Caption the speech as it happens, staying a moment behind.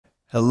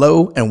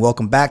Hello and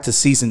welcome back to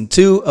Season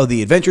 2 of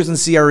the Adventures in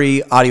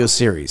CRE audio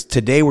series.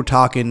 Today we're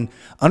talking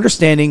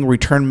understanding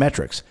return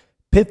metrics,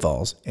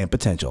 pitfalls, and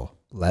potential.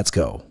 Let's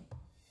go.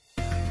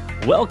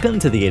 Welcome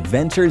to the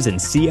Adventures in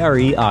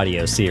CRE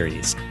audio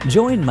series.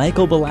 Join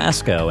Michael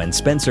Belasco and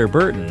Spencer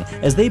Burton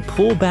as they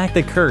pull back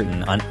the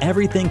curtain on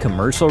everything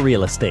commercial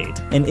real estate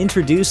and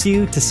introduce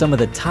you to some of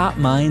the top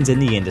minds in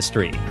the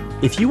industry.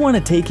 If you want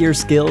to take your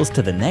skills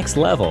to the next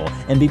level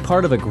and be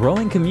part of a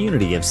growing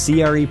community of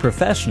CRE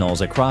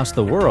professionals across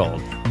the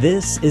world,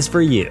 this is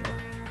for you.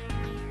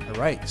 All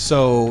right,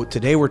 so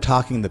today we're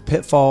talking the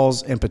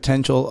pitfalls and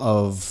potential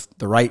of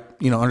the right,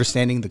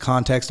 understanding the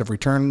context of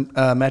return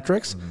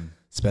metrics.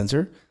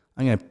 Spencer,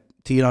 I'm going to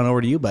tee it on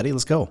over to you, buddy.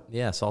 Let's go.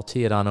 Yes, I'll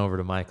tee it on over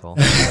to Michael.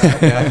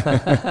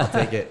 I'll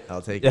take it.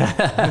 I'll take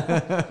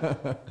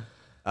it.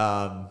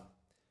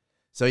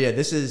 So yeah,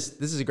 this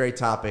is a great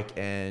topic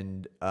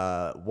and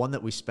one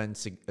that we spend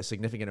a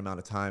significant amount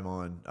of time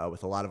on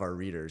with a lot of our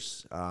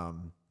readers.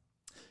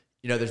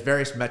 There's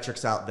various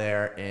metrics out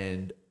there,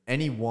 and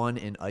any one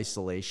in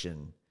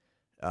isolation,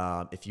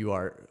 if you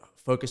are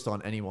focused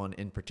on anyone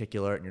in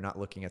particular and you're not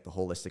looking at the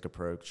holistic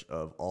approach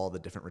of all the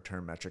different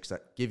return metrics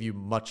that give you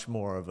much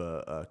more of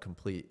a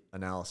complete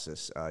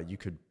analysis, you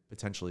could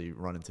potentially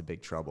run into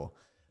big trouble.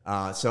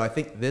 So I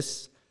think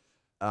this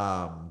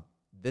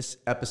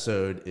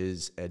episode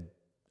is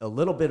a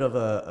little bit of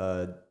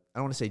I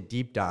don't want to say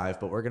deep dive,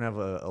 but we're going to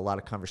have a lot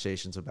of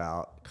conversations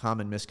about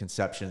common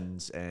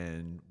misconceptions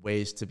and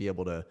ways to be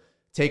able to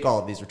take all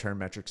of these return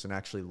metrics and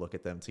actually look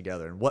at them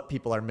together, and what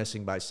people are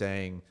missing by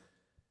saying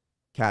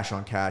cash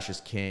on cash is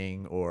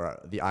king, or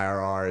the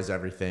IRR is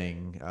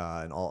everything.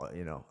 And all,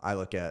 I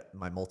look at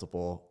my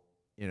multiple,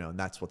 and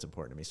that's what's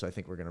important to me. So I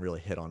think we're going to really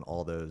hit on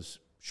all those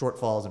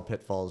shortfalls and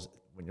pitfalls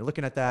when you're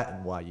looking at that,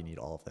 and why you need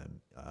all of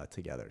them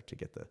together to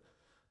get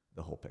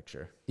the whole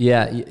picture.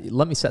 Yeah,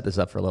 let me set this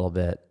up for a little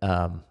bit.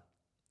 A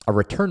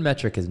return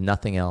metric is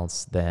nothing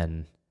else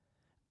than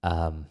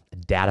a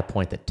data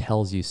point that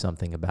tells you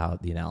something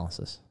about the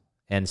analysis.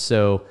 And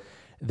so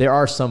there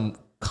are some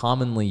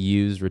commonly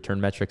used return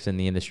metrics in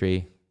the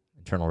industry: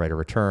 internal rate of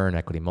return,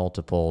 equity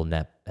multiple,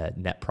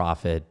 net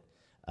profit,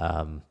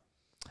 cash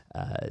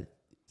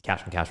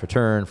on cash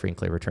return, free and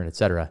clear return,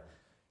 etc.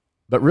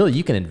 But really,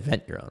 you can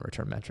invent your own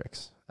return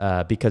metrics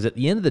because at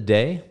the end of the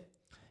day,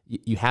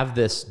 you have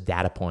this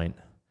data point,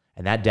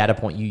 and that data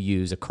point you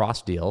use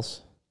across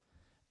deals.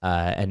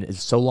 And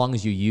so long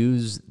as you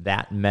use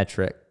that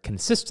metric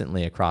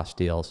consistently across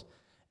deals,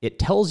 it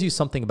tells you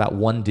something about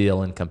one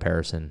deal in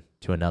comparison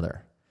to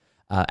another.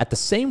 At the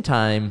same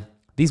time,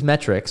 these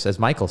metrics, as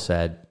Michael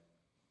said,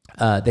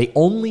 they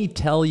only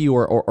tell you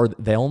or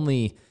they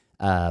only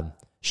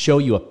show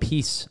you a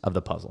piece of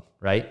the puzzle,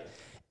 right?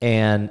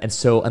 And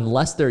so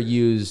unless they're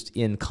used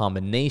in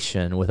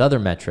combination with other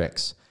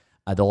metrics,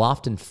 they'll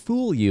often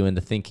fool you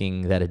into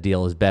thinking that a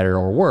deal is better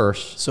or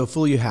worse. So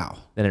fool you how?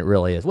 Than it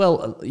really is.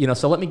 Well,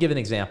 so let me give an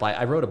example.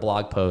 I wrote a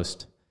blog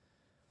post,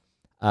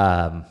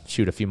 a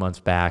few months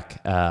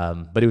back,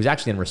 but it was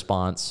actually in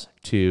response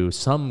to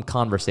some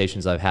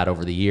conversations I've had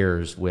over the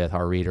years with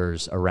our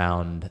readers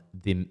around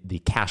the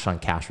cash on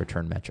cash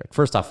return metric.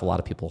 First off, a lot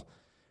of people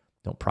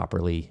don't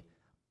properly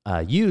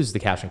use the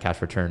cash on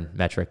cash return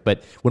metric,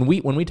 but when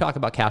we talk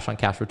about cash on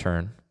cash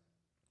return,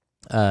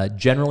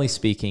 generally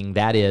speaking,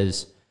 that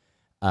is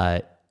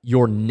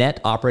your net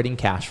operating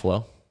cash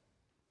flow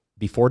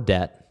before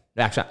debt.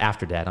 Actually,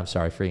 after debt. I'm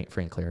sorry, free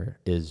and clear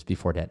is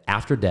before debt.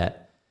 After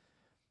debt,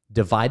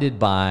 divided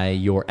by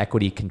your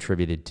equity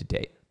contributed to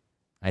date.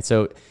 Right,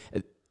 so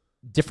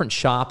different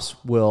shops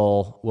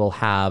will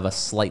have a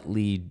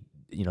slightly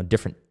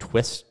different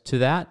twist to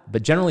that,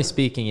 but generally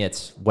speaking,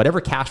 it's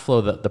whatever cash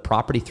flow the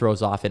property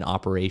throws off in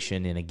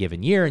operation in a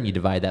given year, and you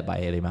divide that by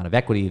the amount of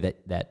equity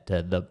that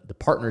the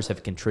partners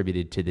have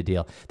contributed to the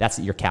deal. That's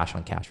your cash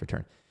on cash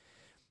return,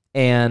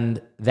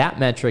 and that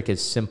metric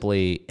is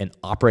simply an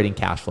operating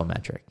cash flow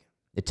metric.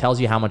 It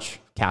tells you how much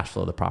cash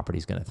flow the property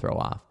is going to throw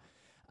off.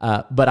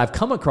 But I've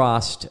come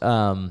across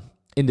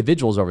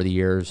individuals over the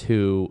years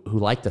who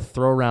like to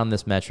throw around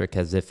this metric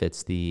as if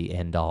it's the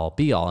end all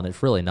be all, and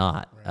it's really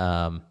not.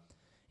 Right.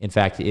 In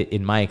fact,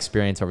 in my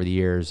experience over the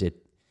years,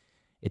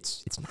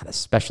 it's not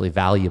especially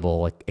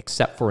valuable,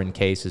 except for in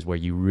cases where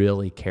you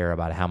really care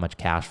about how much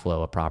cash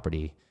flow a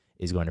property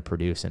is going to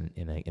produce in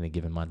a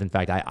given month. In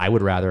fact, I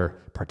would rather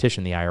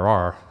partition the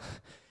IRR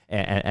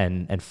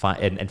and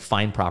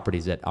find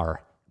properties that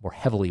are more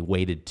heavily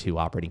weighted to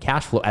operating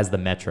cash flow as the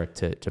metric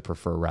to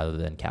prefer rather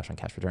than cash on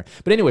cash return.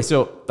 But anyway,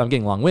 so I'm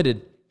getting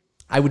long-winded.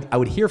 I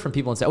would hear from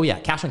people and say, oh yeah,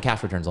 cash on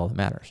cash return is all that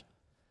matters.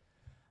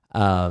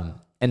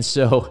 And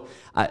so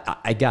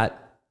I got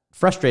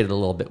frustrated a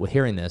little bit with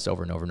hearing this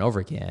over and over and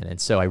over again.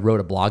 And so I wrote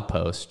a blog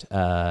post.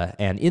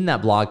 And in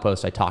that blog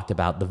post, I talked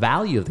about the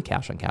value of the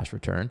cash on cash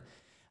return,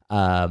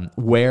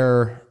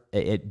 where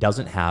it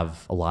doesn't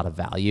have a lot of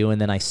value. And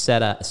then I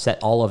set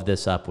all of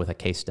this up with a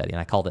case study, and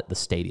I called it The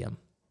Stadium.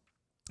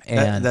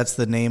 And that's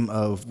the name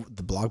of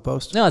the blog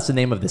post? No, it's the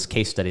name of this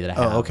case study that I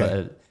have. Oh,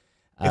 okay.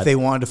 If they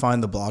wanted to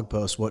find the blog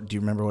post, do you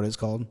remember what it's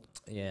called?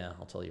 Yeah,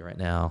 I'll tell you right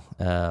now.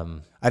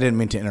 I didn't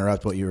mean to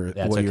interrupt what you were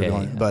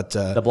doing, but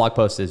the blog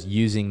post is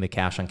using the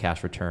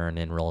cash-on-cash return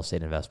in real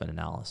estate investment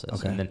analysis.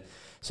 Okay. And then,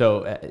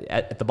 so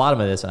at the bottom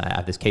of this, I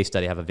have this case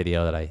study. I have a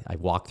video that I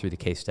walk through the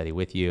case study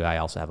with you. I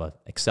also have an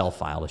Excel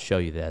file to show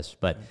you this.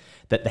 But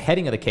the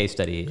heading of the case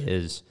study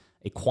is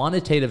a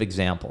quantitative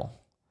example,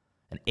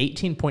 an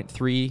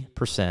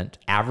 18.3%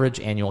 average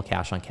annual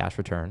cash-on-cash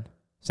return.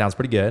 Sounds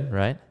pretty good,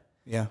 right?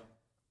 yeah.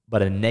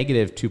 But a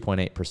negative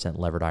 2.8%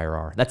 levered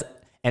IRR. That's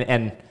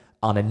and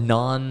on a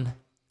non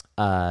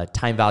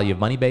time value of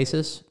money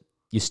basis,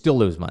 you still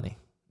lose money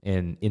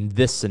in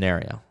this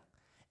scenario.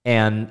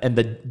 And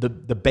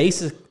the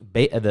basic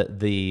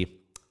the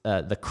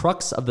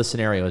crux of the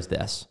scenario is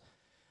this: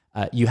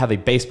 you have a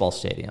baseball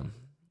stadium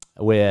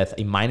with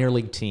a minor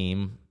league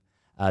team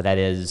that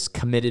is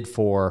committed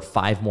for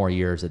 5 more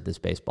years at this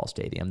baseball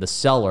stadium. The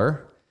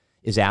seller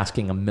is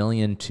asking $1.2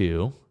 million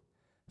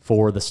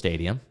for the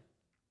stadium.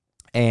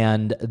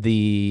 And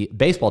the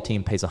baseball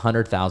team pays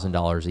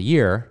 $100,000 a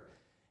year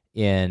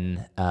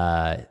in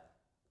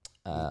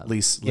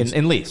Lease.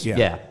 In lease.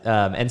 Yeah.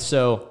 And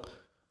so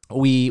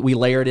we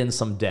layered in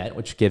some debt,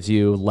 which gives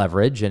you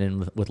leverage,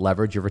 and with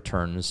leverage, your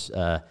returns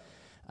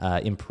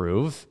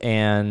improve.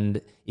 And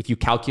if you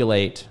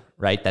calculate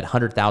that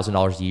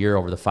 $100,000 a year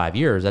over the 5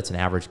 years, that's an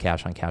average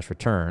cash-on-cash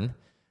return.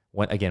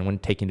 When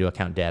taking into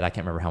account debt, I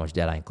can't remember how much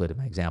debt I included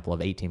in my example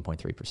of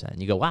 18.3%.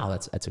 And you go, wow,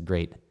 that's a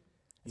great.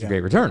 It's a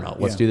great return. Oh,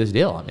 let's do this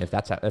deal. I mean, if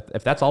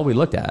that's all we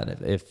looked at,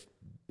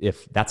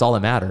 if that's all that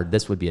mattered,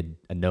 this would be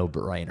a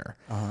no-brainer.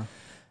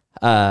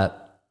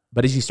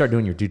 But as you start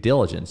doing your due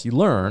diligence, you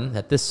learn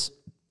that this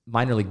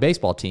minor league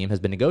baseball team has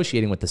been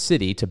negotiating with the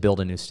city to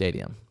build a new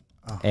stadium,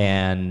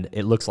 and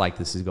it looks like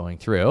this is going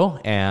through,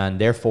 and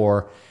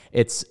therefore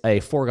it's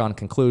a foregone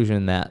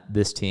conclusion that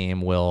this team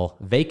will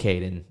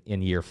vacate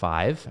in year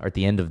 5 or at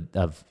the end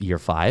of year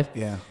 5.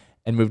 Yeah.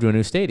 And move to a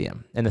new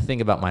stadium. And the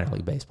thing about minor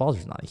league baseball is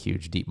there's not a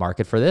huge, deep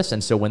market for this.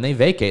 And so when they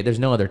vacate, there's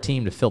no other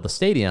team to fill the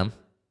stadium.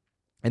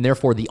 And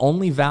therefore, the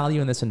only value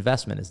in this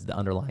investment is the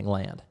underlying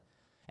land.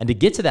 And to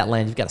get to that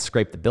land, you've got to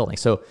scrape the building,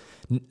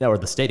 or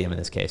the stadium in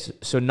this case.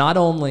 So not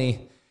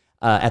only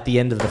at the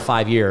end of the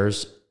 5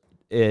 years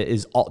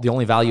the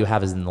only value you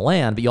have is in the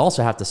land, but you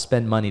also have to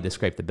spend money to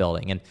scrape the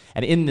building.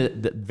 And in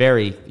the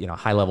very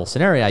high-level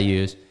scenario I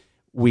use,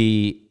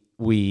 we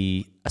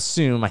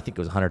assume, I think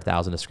it was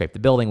 $100,000 to scrape the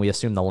building. We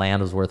assume the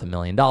land was worth $1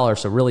 million.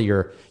 So really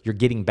you're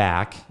getting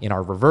back in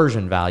our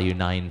reversion value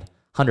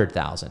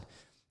 $900,000,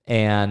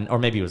 or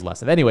maybe it was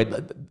less. Anyway,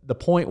 the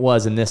point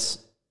was, in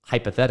this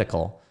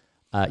hypothetical,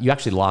 you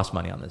actually lost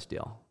money on this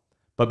deal,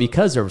 but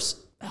because there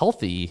was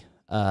healthy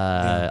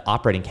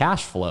operating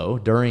cash flow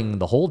during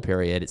the hold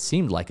period, it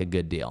seemed like a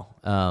good deal.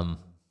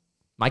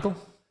 Michael?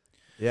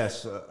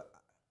 Yes,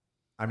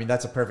 I mean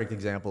that's a perfect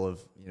example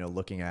of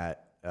looking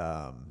at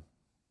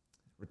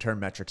return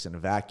metrics in a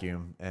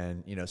vacuum.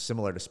 And,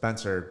 similar to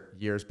Spencer,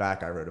 years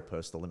back, I wrote a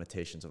post, The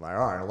Limitations of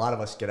IRR. And a lot of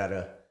us get out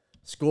of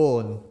school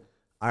and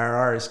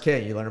IRR is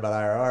king. You learn about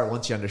IRR.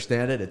 Once you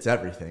understand it, it's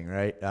everything,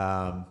 right?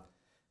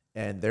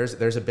 And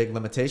there's a big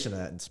limitation to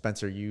that. And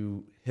Spencer,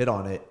 you hit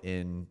on it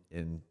in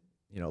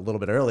a little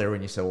bit earlier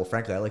when you said, well,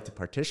 frankly, I like to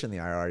partition the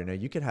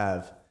IRR. You could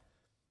have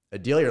a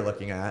deal you're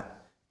looking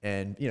at,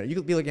 and you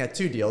could be looking at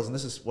 2 deals, and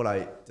this is what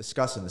I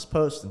discuss in this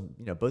post,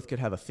 and both could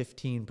have a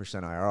 15%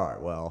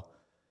 IRR. Well,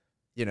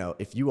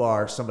 if you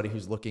are somebody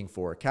who's looking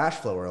for cash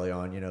flow early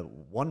on,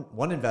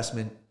 one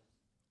investment,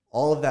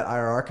 all of that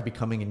IRR could be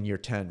coming in year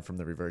 10 from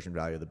the reversion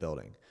value of the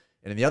building.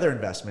 And in the other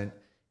investment,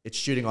 it's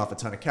shooting off a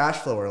ton of cash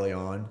flow early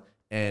on,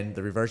 and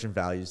the reversion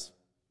value's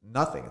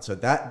nothing. And so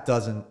the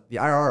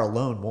IRR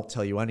alone won't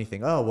tell you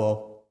anything. Oh,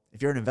 well,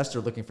 if you're an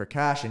investor looking for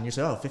cash and you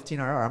say, 15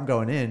 IRR, I'm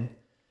going in.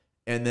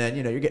 And then,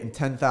 you're getting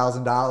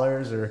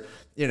 $10,000 or,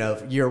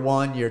 year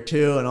 1, year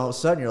 2, and all of a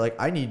sudden you're like,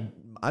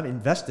 I'm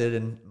invested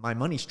and my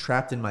money's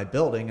trapped in my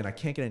building and I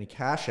can't get any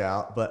cash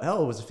out, but it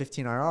was a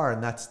 15 IRR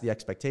and that's the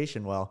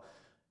expectation. Well,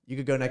 you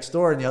could go next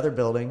door in the other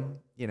building,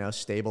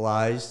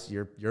 stabilized.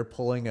 You're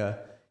pulling a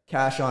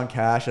cash on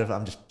cash of,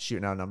 I'm just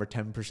shooting out a number,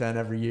 10%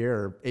 every year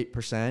or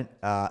 8%.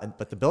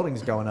 But the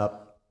building's going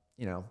up,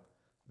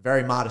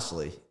 very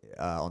modestly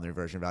on the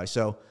reversion value.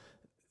 So,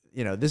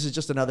 this is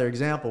just another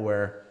example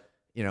where,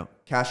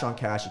 cash on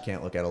cash, you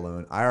can't look at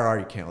alone. IRR,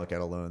 you can't look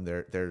at alone.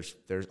 There's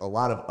a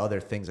lot of other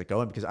things that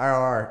go in because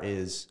IRR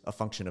is a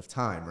function of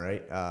time,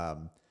 right?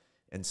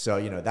 And so,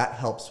 that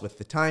helps with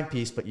the time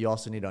piece, but you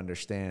also need to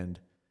understand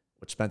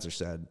what Spencer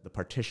said, the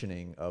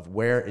partitioning of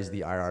where is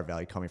the IRR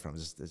value coming from?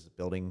 Is this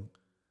building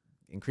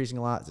increasing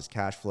a lot? Is this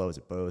cash flow? Is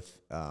it both?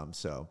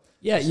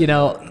 Yeah,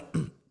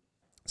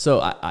 so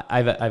I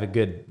have a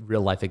good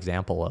real life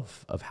example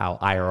of how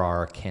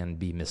IRR can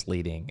be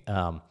misleading.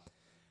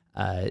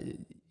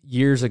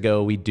 Years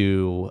ago, we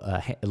do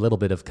a little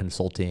bit of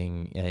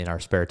consulting in our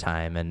spare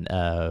time, and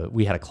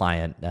we had a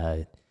client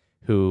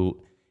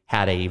who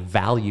had a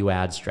value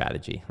add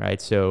strategy,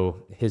 right?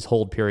 So his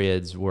hold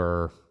periods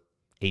were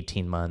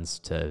 18 months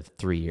to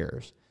 3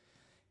 years.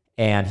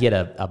 And he had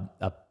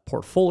a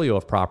portfolio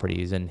of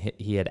properties, and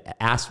he had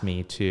asked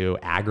me to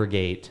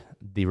aggregate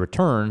the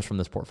returns from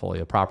this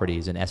portfolio of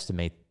properties and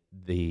estimate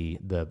the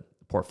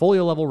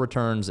portfolio level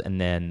returns and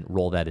then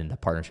roll that into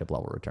partnership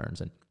level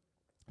returns. And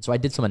so I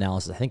did some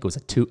analysis. I think it was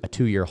a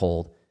 2-year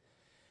hold,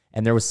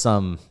 and there was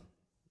some,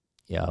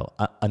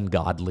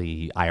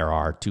 ungodly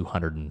IRR,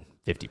 250%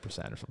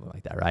 or something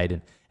like that, right?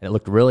 And it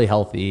looked really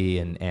healthy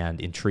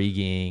and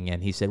intriguing.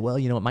 And he said, well,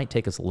 it might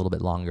take us a little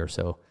bit longer,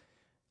 so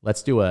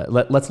let's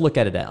look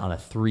at it on a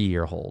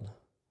 3-year hold.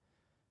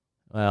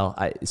 Well,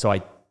 so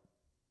I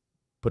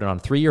put it on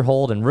a 3-year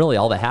hold, and really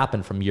all that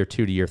happened from year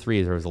 2 to year 3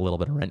 is there was a little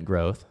bit of rent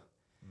growth.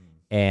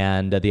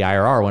 And the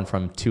IRR went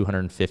from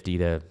 250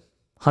 to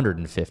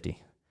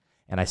 150.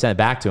 And I sent it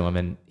back to him,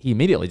 and he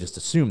immediately just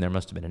assumed there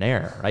must have been an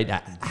error, right?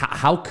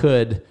 How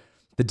could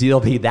the deal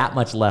be that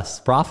much less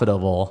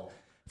profitable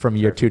from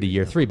year 2 to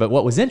year 3? But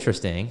what was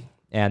interesting,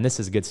 and this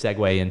is a good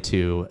segue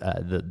into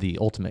the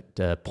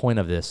ultimate point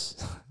of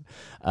this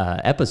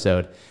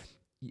episode,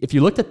 if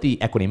you looked at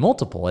the equity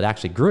multiple, it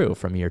actually grew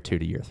from year 2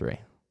 to year 3.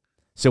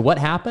 So what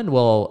happened?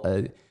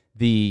 Well,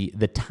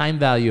 the time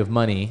value of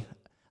money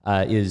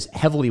is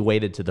heavily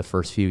weighted to the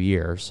first few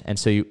years. And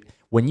so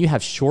when you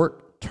have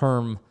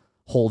short-term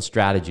hold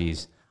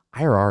strategies,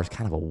 IRR is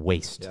kind of a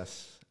waste.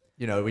 Yes.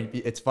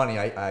 It's funny.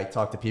 I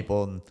talk to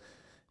people, and,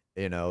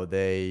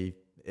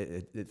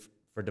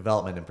 for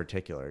development in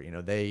particular,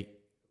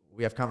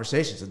 we have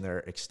conversations and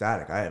they're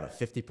ecstatic. I have a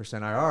 50%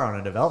 IRR on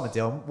a development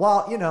deal.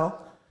 Well,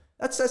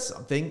 that says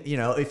something.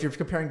 If you're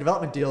comparing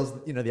development deals,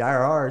 the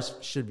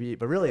IRRs should be,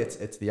 but really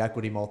it's the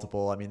equity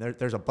multiple. I mean,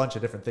 there's a bunch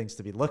of different things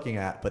to be looking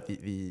at, but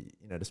to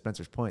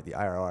Spencer's point, the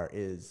IRR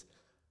is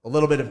a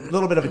little bit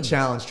of a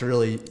challenge to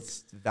really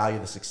value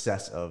the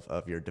success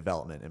of your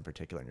development in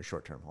particular in your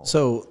short-term hold.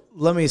 So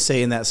let me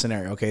say in that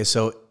scenario, okay,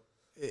 so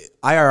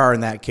IRR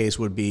in that case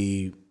would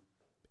be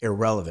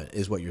irrelevant,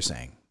 is what you're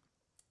saying.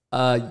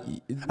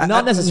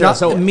 Not necessarily.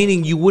 So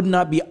meaning you would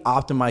not be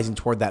optimizing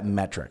toward that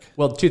metric.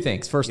 Well, two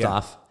things. First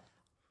off,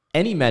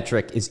 any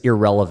metric is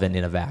irrelevant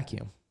in a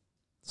vacuum.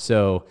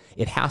 So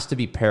it has to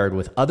be paired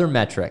with other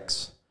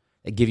metrics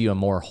that give you a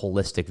more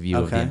holistic view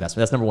of the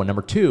investment. That's number one.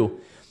 Number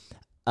two,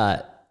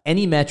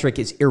 any metric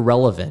is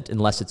irrelevant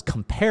unless it's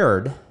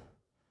compared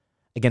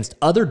against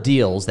other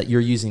deals that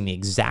you're using the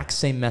exact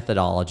same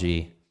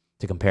methodology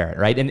to compare it,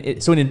 right?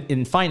 And so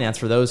in finance,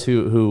 for those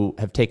who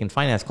have taken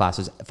finance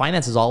classes,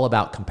 finance is all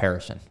about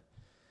comparison.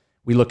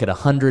 We look at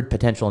 100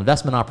 potential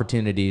investment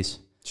opportunities.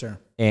 Sure.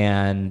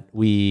 And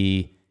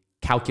we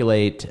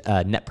calculate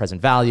net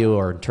present value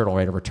or internal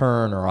rate of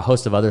return or a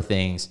host of other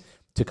things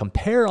to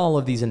compare all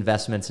of these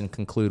investments and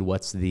conclude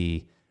what's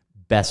the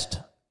best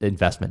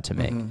investment to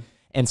make.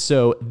 And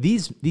so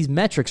these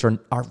metrics are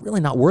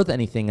really not worth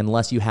anything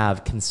unless you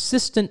have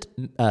consistent,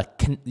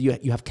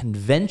 you have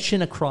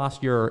convention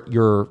across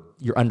your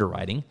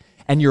underwriting,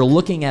 and you're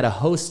looking at a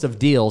host of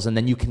deals, and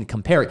then you can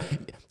compare it.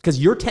 Because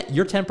your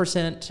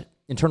 10%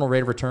 internal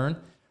rate of return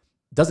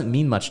doesn't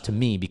mean much to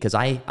me because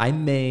I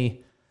may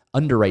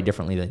underwrite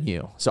differently than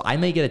you. So I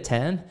may get a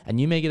 10 and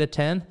you may get a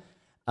 10.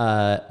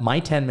 My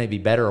 10 may be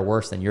better or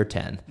worse than your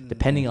 10,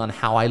 depending on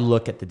how I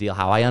look at the deal,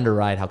 how I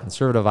underwrite, how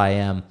conservative I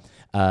am.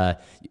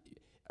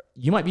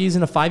 You might be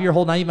using a 5-year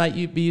hold, now you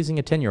might be using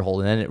a 10-year hold,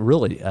 and then it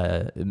really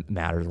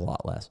matters a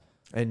lot less.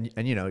 And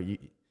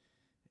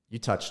you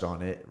touched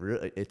on it.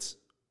 It's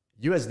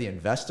you as the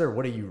investor,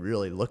 what are you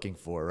really looking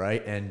for,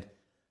 right? And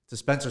to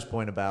Spencer's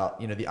point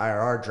about, the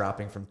IRR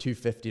dropping from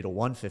 250 to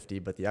 150,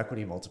 but the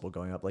equity multiple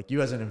going up. Like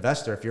you as an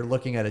investor, if you're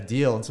looking at a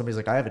deal and somebody's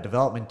like, I have a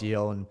development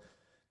deal and,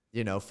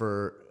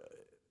 for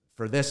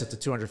this, it's a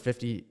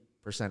 250%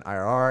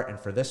 IRR. And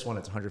for this one,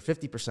 it's 150%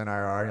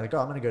 IRR. And you're like, oh,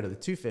 I'm going to go to the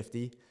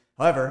 250.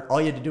 However, all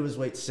you had to do was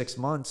wait 6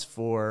 months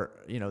for,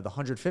 the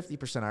 150%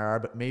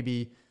 IRR, but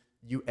maybe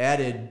you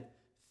added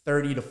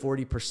 30 to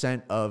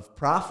 40% of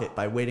profit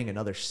by waiting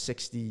another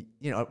 6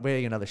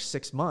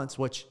 months,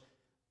 which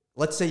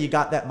let's say you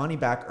got that money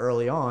back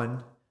early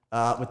on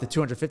with the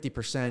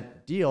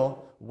 250%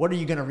 deal. What are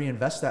you going to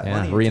reinvest that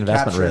money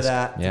reinvestment to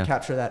capture risk. to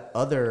capture that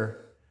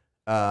other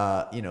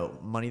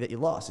money that you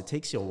lost? It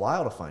takes you a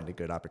while to find a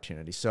good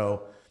opportunity.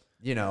 So,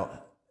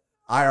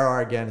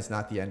 IRR again is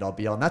not the end all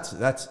be all, and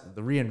that's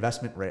the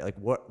reinvestment rate. Like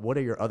what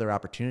are your other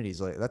opportunities?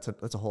 Like that's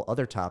a whole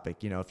other topic.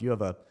 If you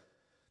have a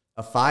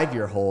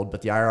 5-year hold,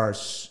 but the IRR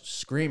is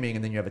screaming,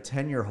 and then you have a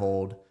 10-year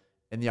hold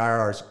and the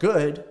IRR is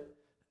good,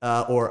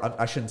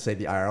 or I shouldn't say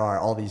the IRR,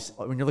 all these,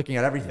 when you're looking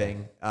at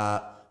everything,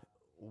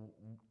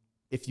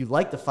 if you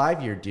like the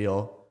 5-year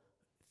deal,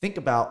 think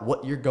about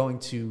what you're going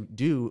to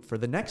do for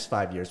the next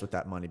 5 years with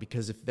that money.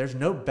 Because if there's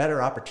no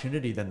better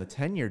opportunity than the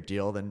 10-year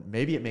deal, then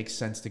maybe it makes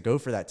sense to go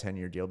for that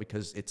 10-year deal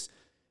because it's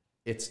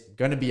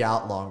going to be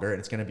out longer and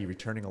it's going to be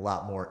returning a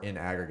lot more in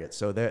aggregate.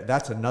 So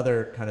that's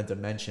another kind of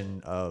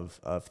dimension of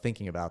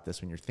thinking about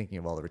this when you're thinking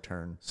of all the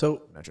return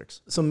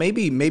metrics. So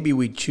maybe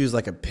we choose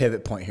like a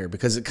pivot point here,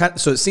 because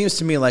it seems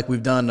to me like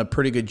we've done a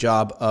pretty good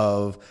job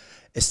of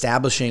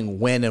establishing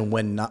when and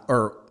when not,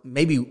 or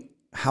maybe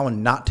how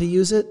not to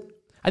use it.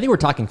 I think we're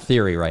talking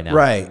theory right now.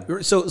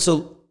 Right.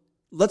 So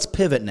let's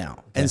pivot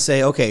now and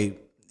say, okay,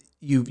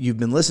 you've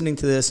been listening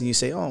to this and you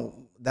say, oh,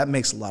 that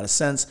makes a lot of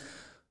sense.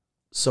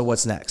 So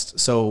what's next?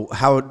 So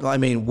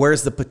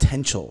where's the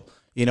potential?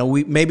 You know,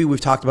 we've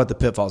talked about the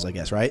pitfalls, I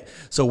guess, right?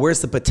 So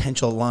where's the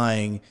potential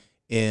lying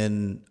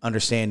in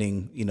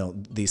understanding, you know,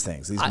 these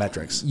things, these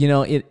metrics? You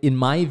know, in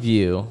my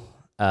view,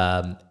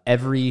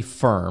 every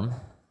firm,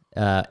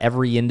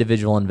 every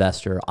individual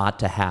investor ought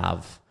to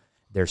have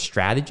their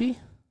strategy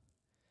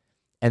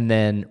and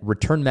then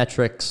return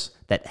metrics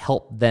that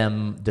help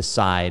them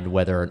decide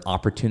whether an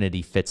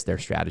opportunity fits their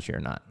strategy or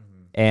not.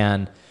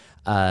 And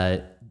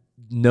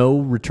no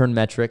return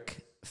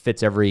metric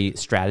fits every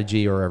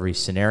strategy or every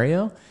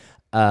scenario.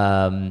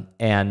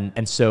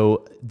 And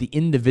so the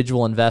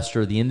individual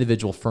investor, the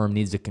individual firm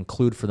needs to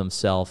conclude for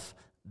themselves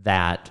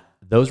that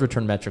those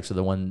return metrics are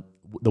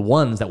the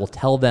ones that will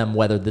tell them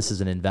whether this is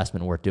an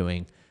investment worth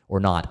doing or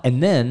not.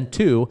 And then,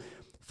 two,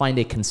 find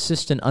a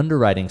consistent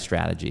underwriting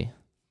strategy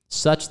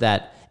such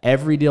that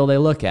every deal they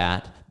look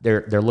at,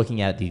 they're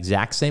looking at it the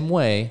exact same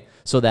way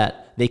so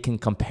that they can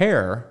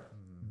compare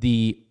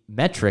the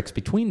metrics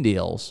between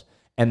deals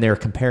and they're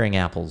comparing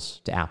apples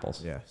to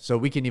apples. Yeah. So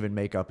we can even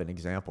make up an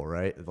example,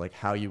 right? Like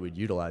how you would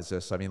utilize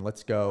this. I mean,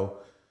 let's go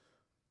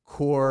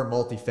core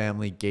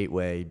multifamily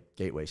gateway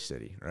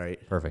city, right?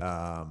 Perfect.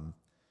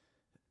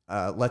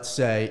 Let's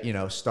say, you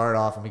know, start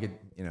off and we could,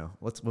 you know,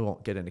 we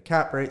won't get into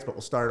cap rates, but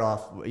we'll start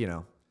off, you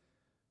know,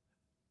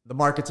 the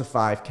market's a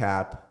 5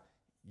 cap.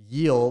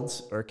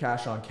 Yields or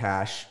cash on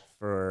cash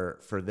for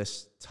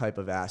this type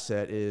of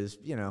asset is,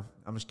 you know,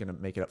 I'm just going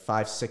to make it up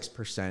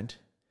 5-6%.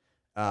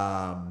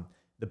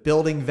 The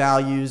building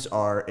values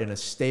are in a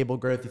stable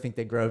growth. You think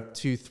they grow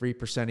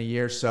 2-3% a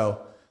year.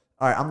 So,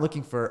 all right, I'm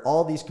looking for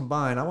all these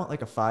combined. I want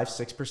like a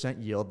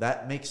 5-6% yield.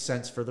 That makes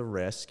sense for the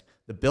risk.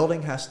 The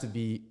building has to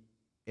be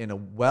in a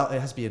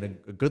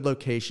good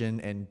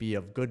location and be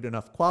of good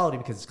enough quality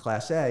because it's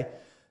Class A,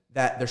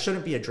 that there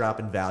shouldn't be a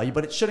drop in value,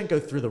 but it shouldn't go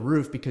through the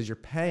roof because you're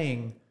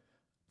paying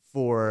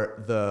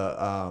for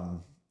the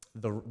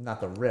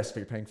not the risk, but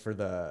you're paying for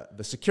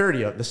the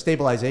security of the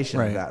stabilization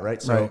of that,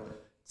 right? So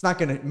it's not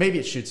going to, maybe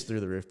it shoots through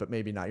the roof, but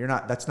maybe not.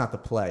 That's not the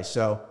play.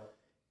 So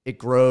it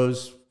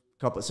grows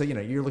so, you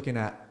know, you're looking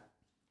at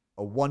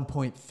a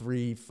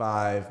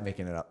 1.35,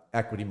 making it up,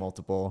 equity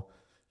multiple.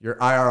 Your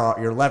IRR,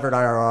 your levered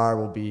IRR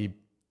will be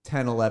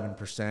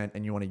 10-11%,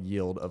 and you want a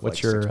yield of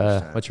what's like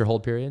 6%. What's your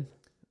hold period?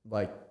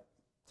 Like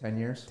 10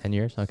 years. 10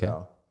 years? Okay.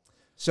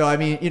 So I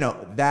mean, you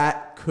know,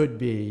 that could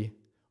be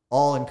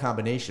all in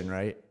combination,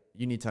 right?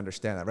 You need to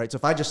understand that, right? So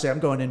if I just say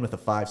I'm going in with a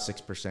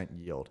 5-6%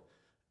 yield,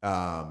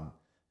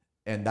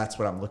 and that's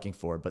what I'm looking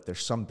for, but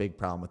there's some big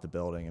problem with the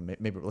building, and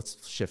maybe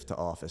let's shift to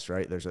office,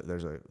 right? There's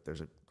a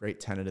great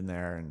tenant in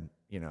there, and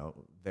you know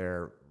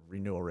their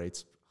renewal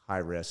rate's high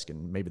risk,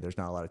 and maybe there's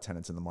not a lot of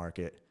tenants in the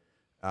market.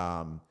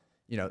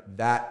 You know,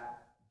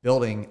 that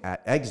building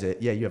at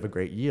exit, yeah, you have a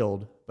great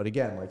yield, but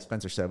again, like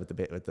Spencer said with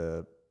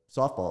the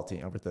softball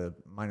team, or with the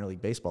minor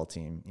league baseball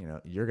team, you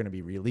know, you're going to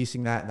be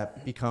releasing that, and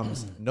that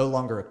becomes no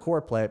longer a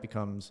core play. It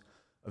becomes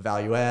a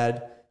value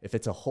add. If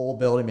it's a whole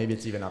building, maybe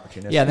it's even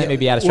opportunistic. Yeah, that may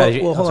be out of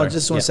strategy. Well, hold on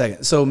just one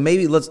second. So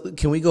maybe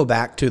can we go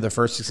back to the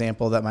first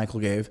example that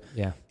Michael gave?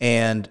 Yeah.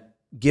 And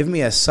give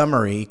me a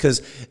summary, because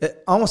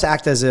it almost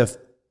act as if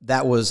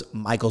that was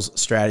Michael's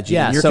strategy.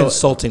 Yeah, and you're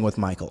consulting with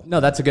Michael.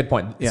 No, that's a good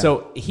point. Yeah.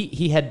 So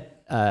he had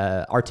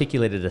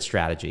articulated a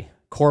strategy,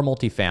 core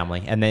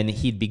multifamily, and then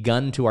he'd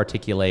begun to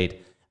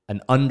articulate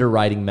an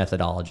underwriting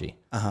methodology.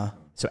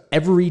 So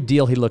every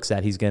deal he looks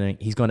at, he's going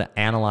to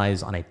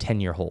analyze on a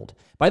 10-year hold.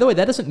 By the way,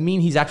 that doesn't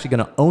mean he's actually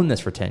going to own this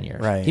for 10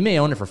 years. Right. He may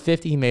own it for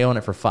 50. He may own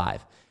it for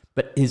 5.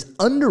 But his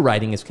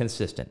underwriting is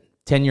consistent.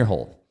 10-year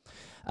hold.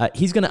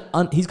 He's going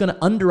to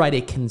underwrite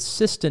a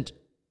consistent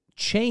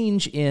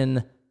change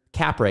in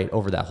cap rate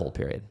over that whole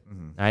period.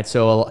 All right.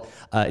 So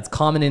it's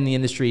common in the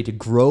industry to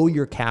grow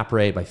your cap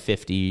rate by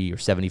 50 or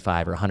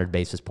 75 or 100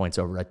 basis points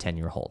over a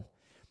 10-year hold.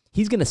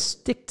 He's going to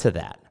stick to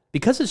that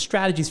because his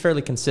strategy is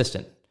fairly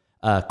consistent.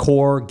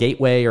 Core,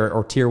 gateway,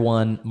 or tier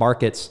 1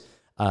 markets,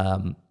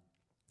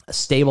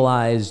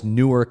 stabilized,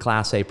 newer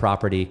Class A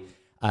property.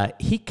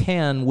 He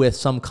can, with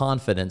some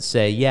confidence,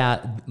 say,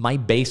 yeah, my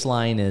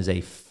baseline is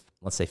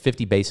let's say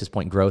 50 basis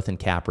point growth in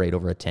cap rate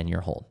over a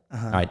 10-year hold.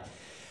 All right.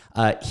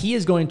 He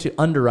is going to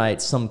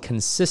underwrite some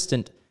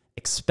consistent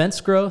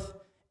expense growth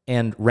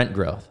and rent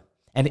growth.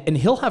 And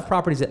he'll have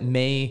properties that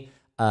may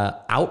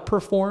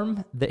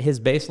outperform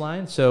his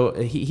baseline. So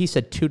he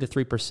said 2 to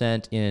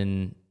 3%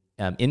 in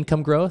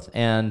income growth.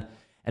 And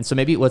so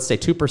maybe let's say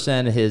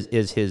 2%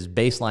 is his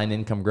baseline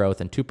income growth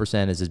and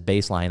 2% is his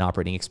baseline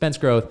operating expense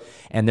growth.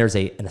 And there's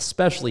an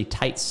especially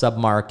tight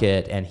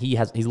submarket, and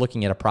he's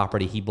looking at a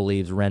property he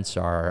believes rents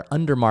are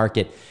under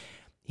market.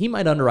 He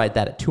might underwrite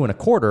that at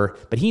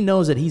 2.25, but he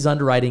knows that he's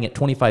underwriting at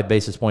 25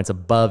 basis points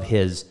above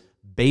his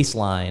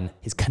baseline,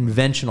 his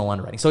conventional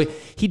underwriting. So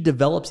he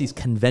develops these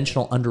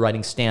conventional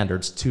underwriting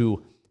standards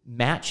to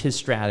match his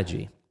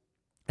strategy.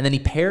 And then he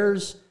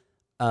pairs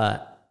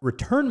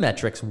return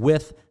metrics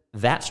with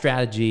that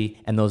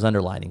strategy and those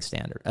underwriting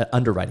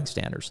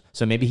standards.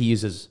 So maybe he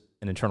uses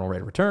an internal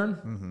rate of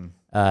return.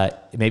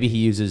 Maybe he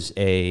uses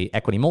a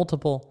equity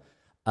multiple.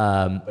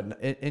 But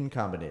in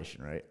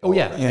combination, right? Oh,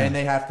 yeah. And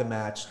they have to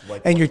match.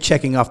 Like, And you're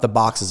checking off the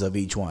boxes of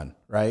each one,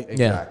 right?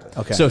 exactly.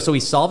 Okay. So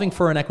he's solving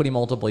for an equity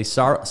multiple. He's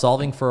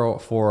solving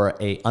for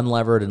a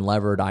unlevered and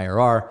levered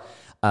IRR.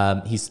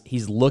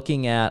 He's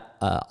looking at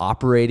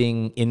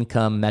operating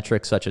income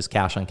metrics such as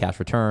cash on cash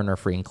return or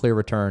free and clear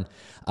return.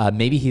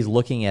 Maybe he's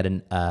looking at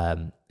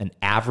an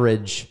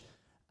average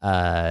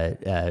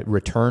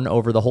return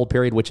over the whole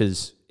period, which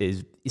is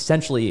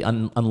essentially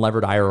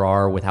unlevered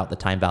IRR without the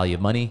time value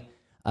of money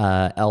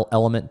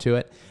element to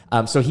it.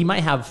 So he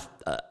might have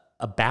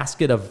a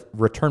basket of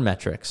return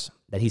metrics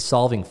that he's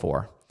solving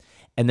for.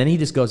 And then he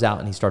just goes out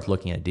and he starts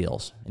looking at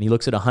deals. And he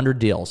looks at 100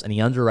 deals and he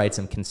underwrites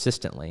them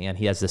consistently. And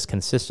he has this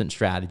consistent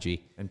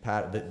strategy. And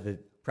the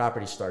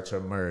property starts to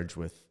emerge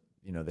with,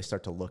 they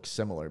start to look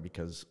similar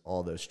because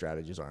all those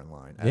strategies are in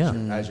line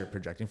as you're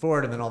projecting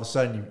forward. And then all of a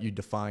sudden you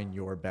define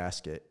your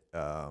basket,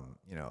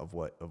 of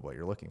what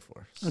you're looking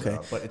for. So, Okay.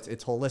 But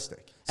it's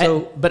holistic.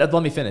 But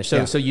let me finish.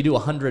 So you do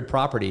 100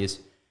 properties.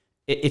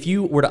 If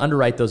you were to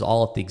underwrite those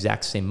all at the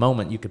exact same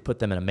moment, you could put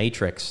them in a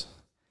matrix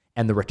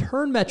and the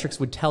return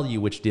metrics would tell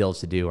you which deals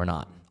to do or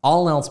not,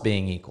 all else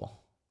being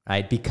equal,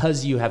 right?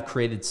 Because you have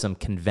created some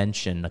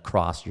convention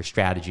across your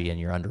strategy and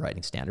your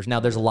underwriting standards.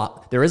 Now, there is a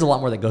lot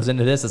more that goes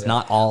into this. It's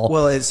not all.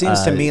 Well, it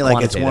seems to me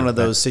like it's one of quantitative.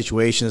 those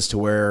situations to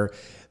where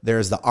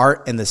there's the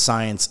art and the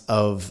science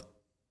of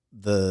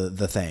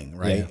the thing,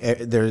 right?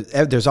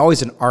 There's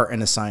always an art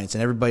and a science,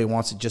 and everybody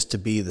wants it just to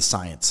be the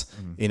science.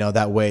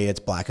 That way it's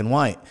black and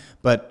white.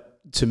 But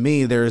to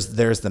me, there's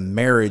the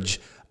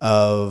marriage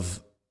of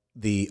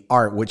the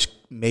art, which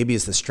maybe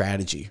is the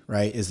strategy,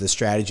 right? Is the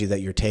strategy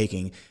that you're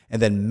taking, and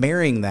then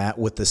marrying that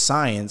with the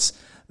science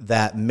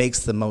that makes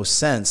the most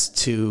sense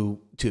to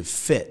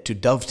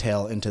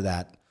dovetail into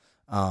that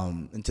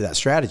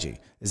strategy.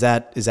 Is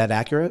that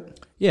accurate?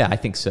 Yeah, I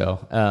think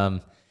so.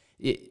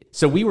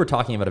 So we were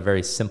talking about a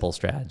very simple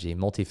strategy,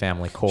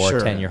 multifamily core,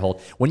 Sure. 10-year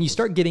hold. When you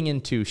start getting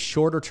into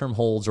shorter term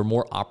holds or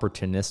more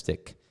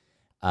opportunistic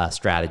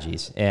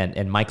strategies,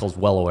 and Michael's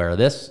well aware of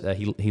this,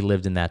 he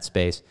lived in that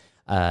space,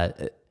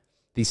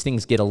 these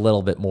things get a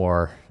little bit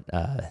more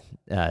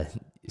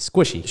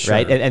squishy, Sure.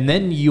 right? And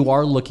then you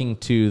are looking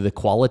to the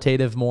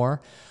qualitative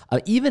more.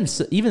 Even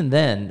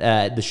then,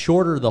 the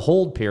shorter the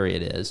hold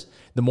period is,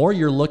 the more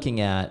you're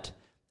looking at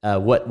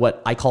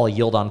what I call a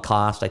yield on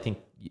cost. I think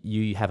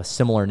you have a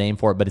similar name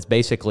for it, but it's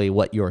basically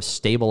what your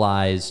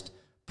stabilized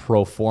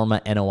pro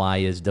forma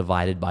NOI is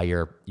divided by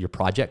your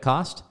project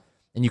cost.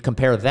 And you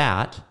compare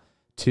that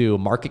to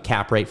market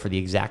cap rate for the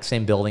exact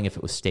same building if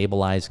it was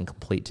stabilized and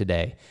complete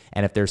today.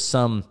 And if there's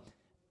some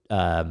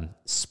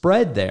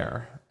spread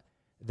there,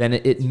 then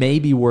it may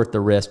be worth the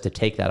risk to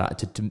take that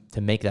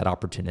to make that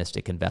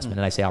opportunistic investment.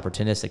 And I say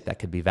opportunistic, that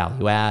could be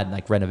value add,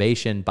 like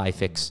renovation, buy,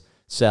 fix,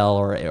 sell,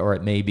 or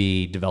it may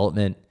be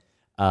development.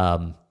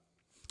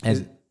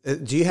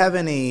 Do you have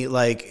any,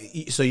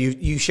 so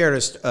you shared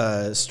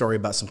a story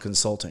about some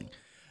consulting,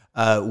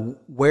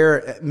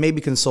 where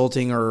maybe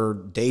consulting or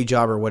day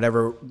job or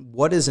whatever,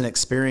 what is an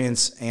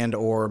experience and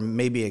or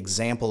maybe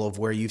example of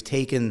where you've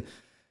taken,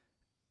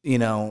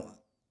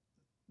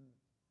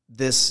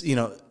 this,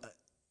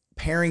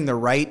 pairing the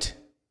right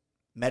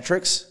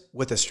metrics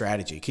with a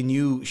strategy? Can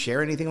you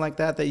share anything like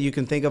that you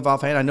can think of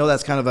offhand? I know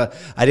that's kind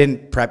of I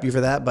didn't prep you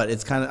for that,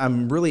 but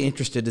I'm really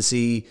interested to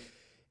see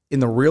in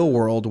the real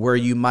world where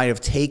you might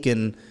have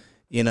taken,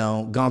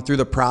 gone through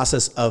the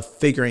process of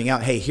figuring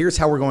out, hey, here's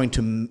how we're going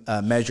to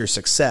measure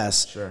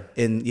success. Sure.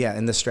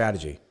 in this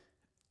strategy.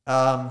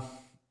 Yeah,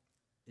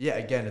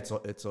 again, it's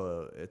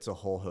a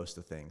whole host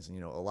of things.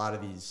 A lot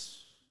of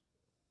these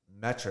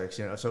metrics,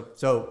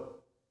 so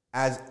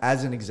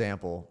as an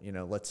example,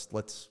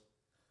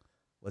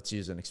 let's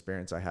use an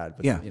experience I had,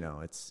 but Yeah.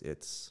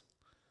 it's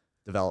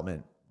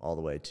development all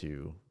the way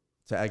to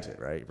exit,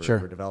 right? Sure.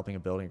 We're developing a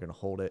building, you're going to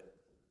hold it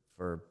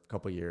for a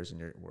couple of years,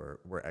 and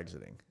we're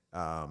exiting.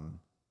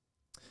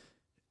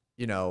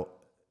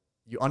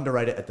 You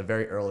underwrite it at the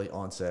very early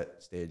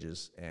onset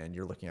stages, and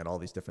you're looking at all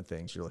these different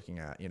things. You're looking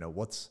at,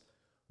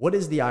 what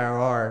is the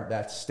IRR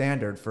that's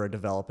standard for a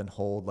develop and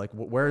hold? Like,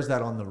 where is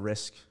that on the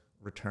risk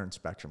return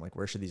spectrum? Like,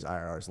 where should these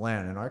IRRs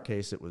land? In our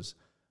case, it was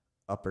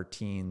upper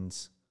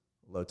teens,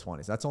 low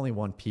 20s. That's only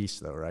one piece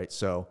though, right?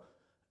 So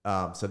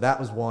that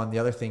was one. The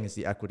other thing is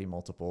the equity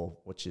multiple,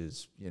 which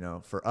is,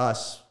 for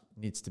us,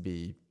 needs to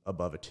be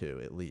above a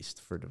 2 at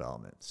least for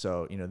development.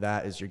 So,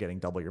 that is, you're getting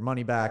double your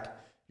money back.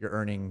 You're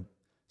earning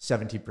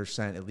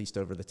 70% at least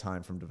over the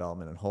time from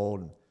development and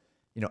hold.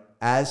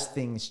 As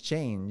things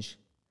change,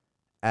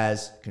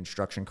 as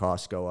construction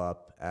costs go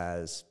up,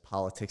 as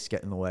politics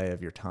get in the way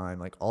of your time,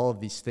 like all of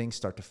these things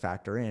start to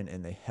factor in,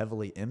 and they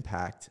heavily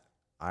impact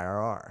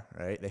IRR,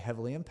 right? They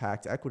heavily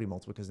impact equity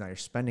multiple because now you're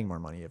spending more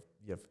money.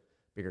 You have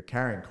bigger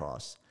carrying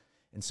costs.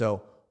 And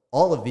so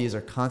all of these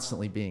are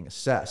constantly being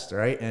assessed,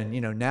 right? And,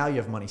 now you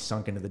have money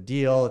sunk into the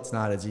deal. It's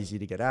not as easy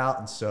to get out.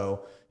 And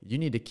so you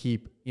need to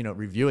keep,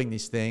 reviewing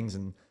these things.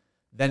 And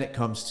then it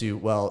comes to,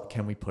 well,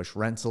 can we push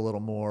rents a little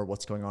more?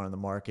 What's going on in the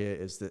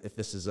market? If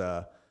this is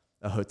a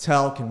a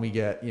hotel? Can we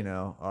get,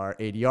 our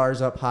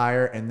ADRs up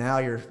higher? And now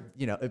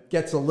it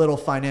gets a little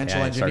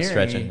financial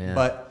engineering,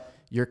 but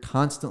you're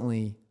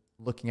constantly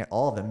looking at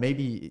all of them.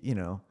 Maybe,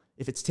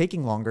 if it's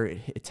taking longer,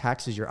 it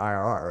taxes your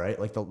IRR, right?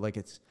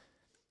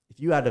 If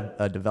you had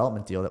a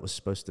development deal that was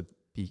supposed to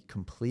be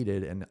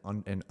completed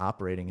and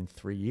operating in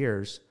 3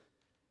 years,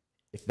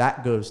 if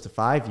that goes to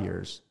 5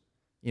 years,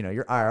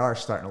 your IRR is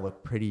starting to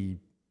look pretty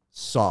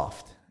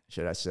soft,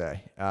 should I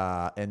say.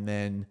 And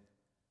then,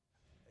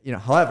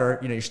 however,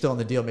 you're still in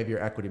the deal. Maybe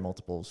your equity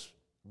multiple's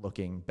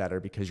looking better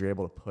because you're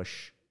able to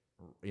push,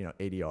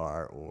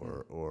 ADR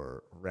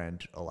or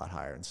rent a lot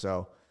higher. And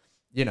so,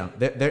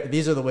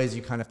 these are the ways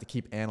you kind of have to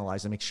keep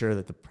analyzing, make sure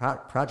that the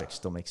project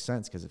still makes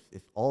sense. Because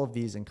if all of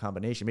these in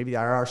combination, maybe the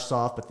IRR is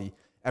soft, but the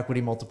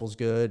equity multiple's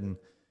good, and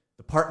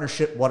the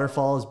partnership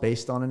waterfall is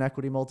based on an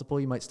equity multiple,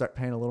 you might start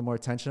paying a little more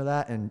attention to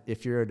that. And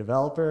if you're a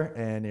developer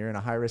and you're in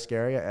a high risk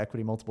area,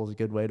 equity multiple is a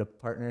good way to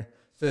partner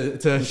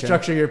to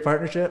structure your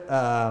partnership.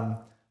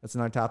 That's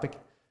another topic.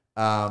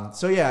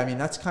 So yeah, I mean,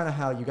 that's kind of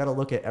how you got to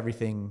look at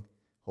everything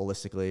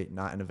holistically,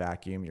 not in a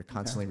vacuum. You're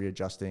constantly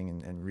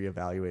readjusting and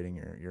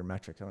reevaluating your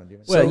metrics.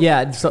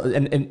 Yeah. So,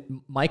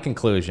 and my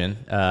conclusion,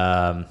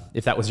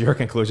 if that was your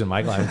conclusion,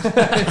 Michael,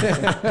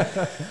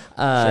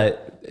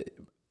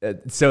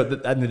 so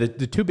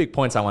the two big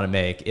points I want to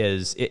make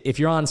is if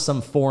you're on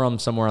some forum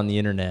somewhere on the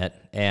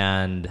internet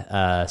and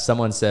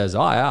someone says,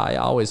 oh, I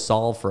always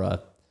solve for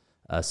a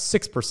 6%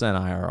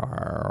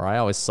 IRR, or I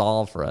always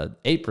solve for a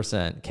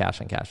 8%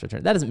 cash on cash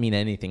return, that doesn't mean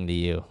anything to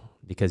you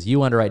because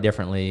you underwrite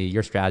differently.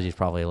 Your strategy is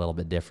probably a little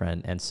bit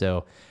different. And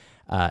so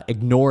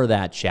ignore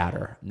that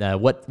chatter. Now,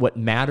 what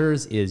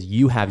matters is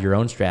you have your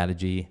own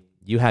strategy,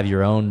 you have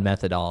your own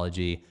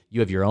methodology,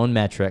 you have your own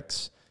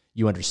metrics,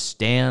 you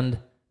understand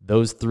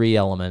those three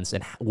elements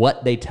and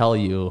what they tell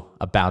you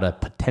about a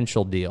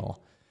potential deal,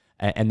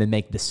 and then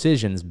make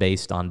decisions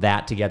based on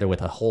that together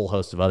with a whole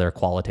host of other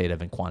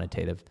qualitative and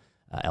quantitative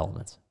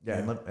elements.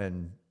 Yeah,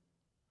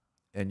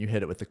 and you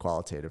hit it with the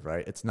qualitative,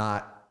 right? It's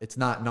not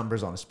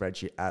numbers on a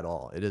spreadsheet at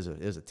all. It is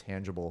a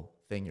tangible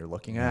thing you're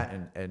looking at,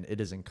 and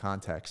it is in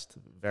context,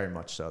 very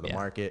much so. The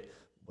market,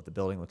 what the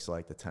building looks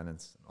like, the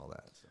tenants, and all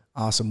that. So.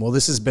 Awesome. Well,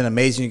 this has been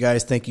amazing, you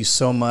guys. Thank you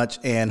so much.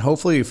 And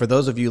hopefully for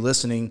those of you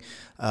listening,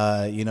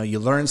 you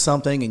learned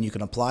something and you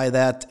can apply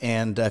that.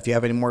 And if you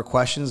have any more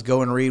questions,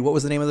 go and read. What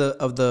was the name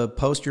of the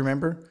post, you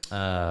remember?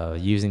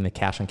 Using the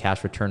cash on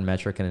cash return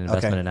metric and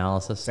investment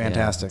analysis.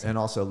 Fantastic. Yeah. And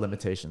also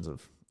limitations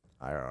of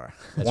IRR.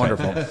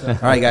 Wonderful. All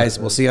right, guys.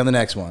 We'll see you on the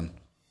next one.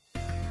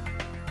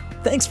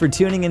 Thanks for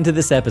tuning into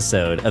this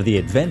episode of the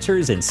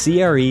Adventures in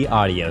CRE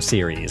audio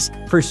series.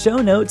 For show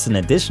notes and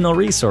additional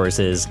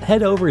resources,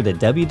 head over to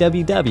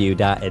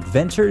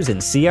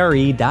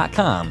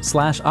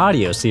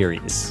www.adventuresincre.com/audio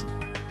series.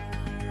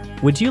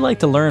 Would you like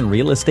to learn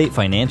real estate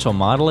financial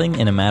modeling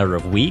in a matter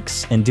of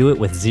weeks and do it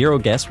with zero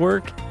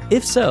guesswork?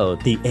 If so,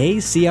 the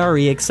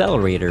a.cre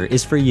Accelerator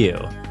is for you.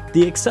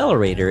 The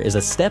Accelerator is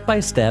a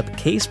step-by-step,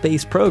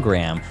 case-based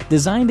program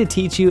designed to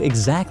teach you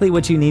exactly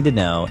what you need to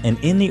know and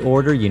in the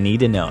order you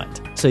need to know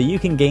it, so you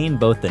can gain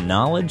both the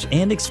knowledge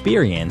and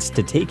experience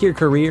to take your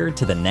career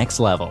to the next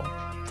level.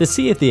 To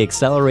see if the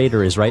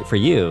Accelerator is right for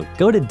you,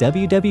 go to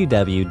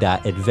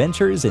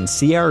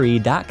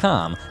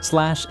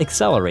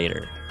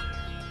www.adventuresincre.com/accelerator.